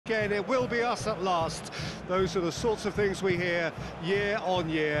again, it will be us at last. Those are the sorts of things we hear year on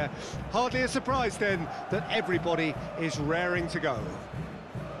year. Hardly a surprise then that everybody is raring to go.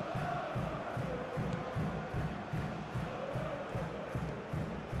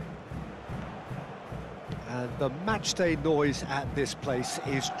 And the matchday noise at this place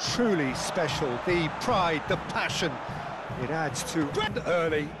is truly special. The pride, the passion, it adds to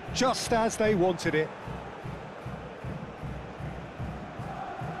early, just as they wanted it.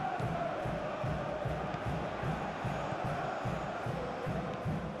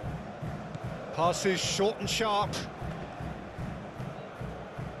 Passes short and sharp.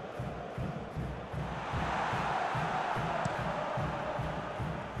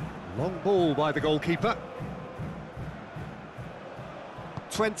 Long ball by the goalkeeper.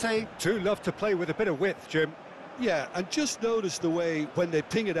 20, do love to play with a bit of width, Jim. Yeah, and just notice the way, when they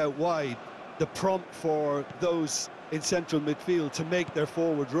ping it out wide, the prompt for those in central midfield to make their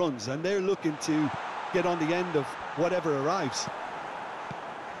forward runs, and they're looking to get on the end of whatever arrives.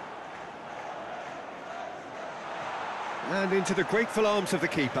 And into the grateful arms of the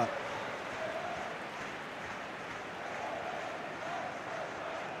keeper.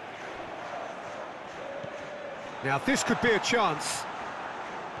 Now this could be a chance.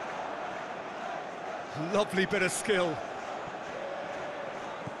 Lovely bit of skill.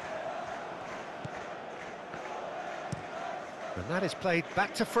 And that is played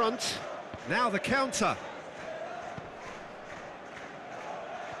back to front. Now the counter.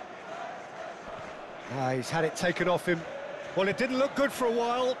 He's had it taken off him. Well, it didn't look good for a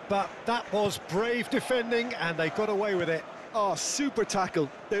while, but that was brave defending, and they got away with it. Oh, super tackle.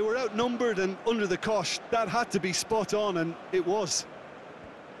 They were outnumbered and under the cosh. That had to be spot on, and it was.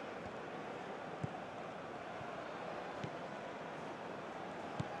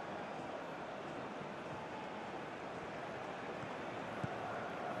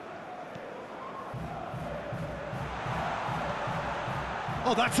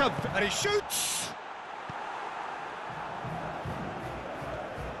 Oh, that's a... and he shoots!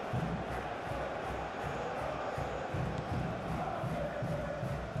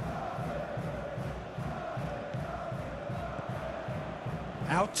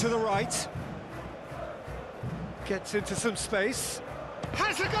 Out to the right. Gets into some space.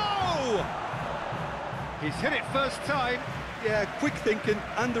 Has a go! He's hit it first time. Yeah, quick thinking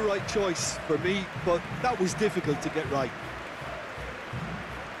and the right choice for me, but that was difficult to get right.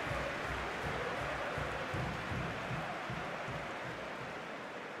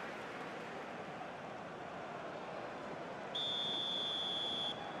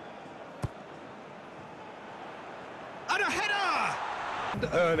 And a header!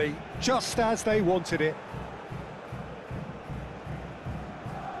 Early, just as they wanted it.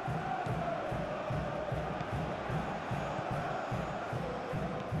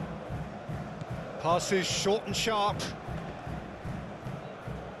 Passes short and sharp.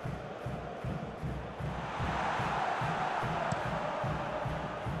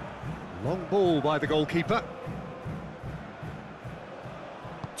 Long ball by the goalkeeper.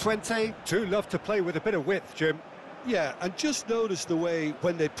 20, do love to play with a bit of width, Jim. Yeah, and just notice the way,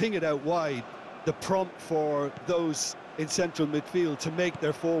 when they ping it out wide, the prompt for those in central midfield to make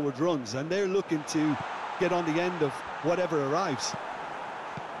their forward runs, and they're looking to get on the end of whatever arrives.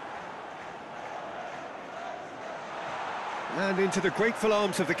 And into the grateful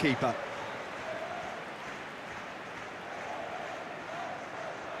arms of the keeper.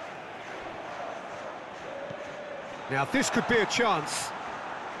 Now this could be a chance.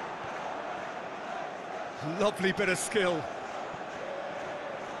 Lovely bit of skill.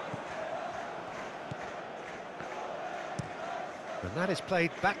 And that is played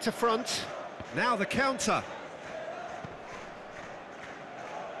back to front. Now the counter.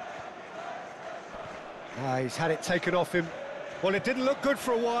 He's had it taken off him. Well, it didn't look good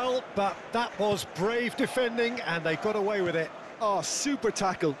for a while, but that was brave defending, and they got away with it. Oh, super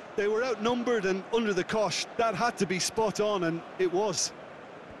tackle. They were outnumbered and under the cosh. That had to be spot on, and it was.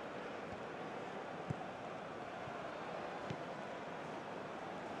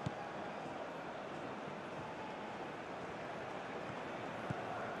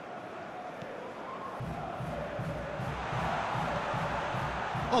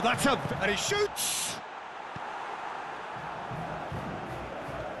 Oh, that's a... and he shoots!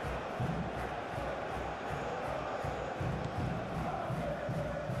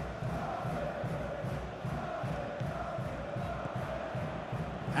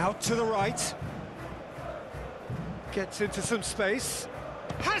 Out to the right. Gets into some space.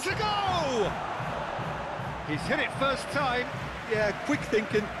 Has a go! He's hit it first time. Yeah, quick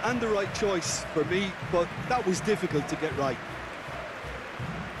thinking and the right choice for me, but that was difficult to get right.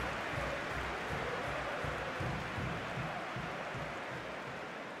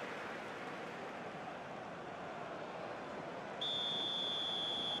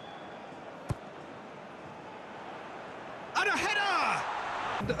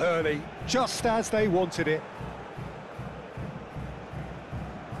 Early, just as they wanted it.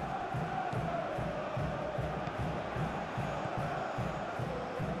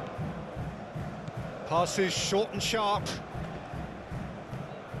 Passes short and sharp.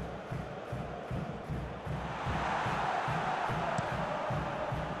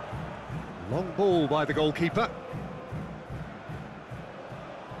 Long ball by the goalkeeper.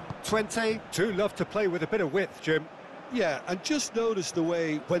 20, do love to play with a bit of width, Jim. Yeah, and just notice the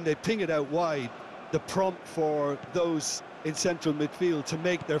way when they ping it out wide, the prompt for those in central midfield to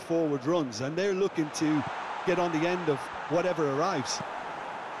make their forward runs, and they're looking to get on the end of whatever arrives.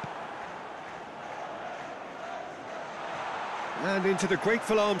 And into the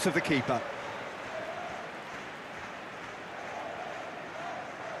grateful arms of the keeper.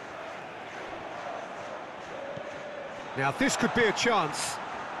 Now this could be a chance.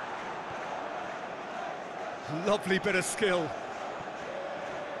 Lovely bit of skill.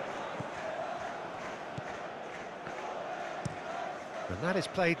 And that is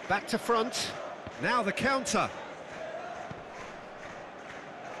played back to front. Now the counter.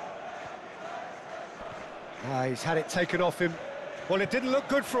 He's had it taken off him. Well, it didn't look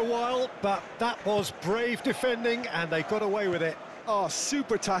good for a while, but that was brave defending, and they got away with it. Oh,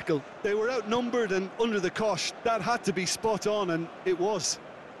 super tackle. They were outnumbered and under the cosh. That had to be spot on, and it was.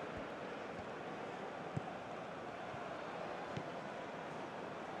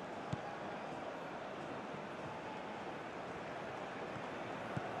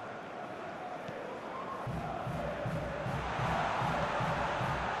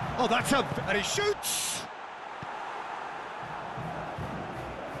 Oh, that's a... and he shoots!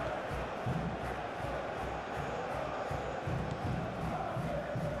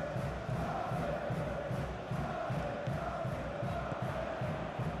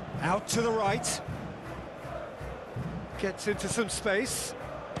 Out to the right. Gets into some space.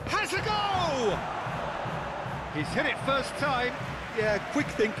 Has a go! He's hit it first time. Yeah, quick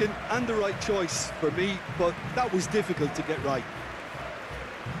thinking and the right choice for me, but that was difficult to get right.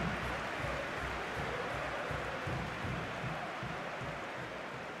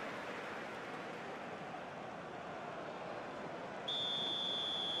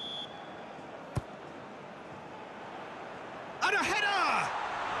 And a header!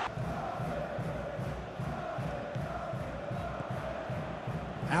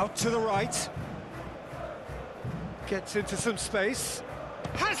 Out to the right. Gets into some space.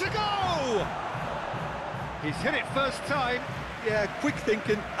 Has a go! He's hit it first time. Yeah, quick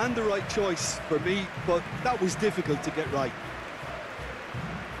thinking and the right choice for me, but that was difficult to get right.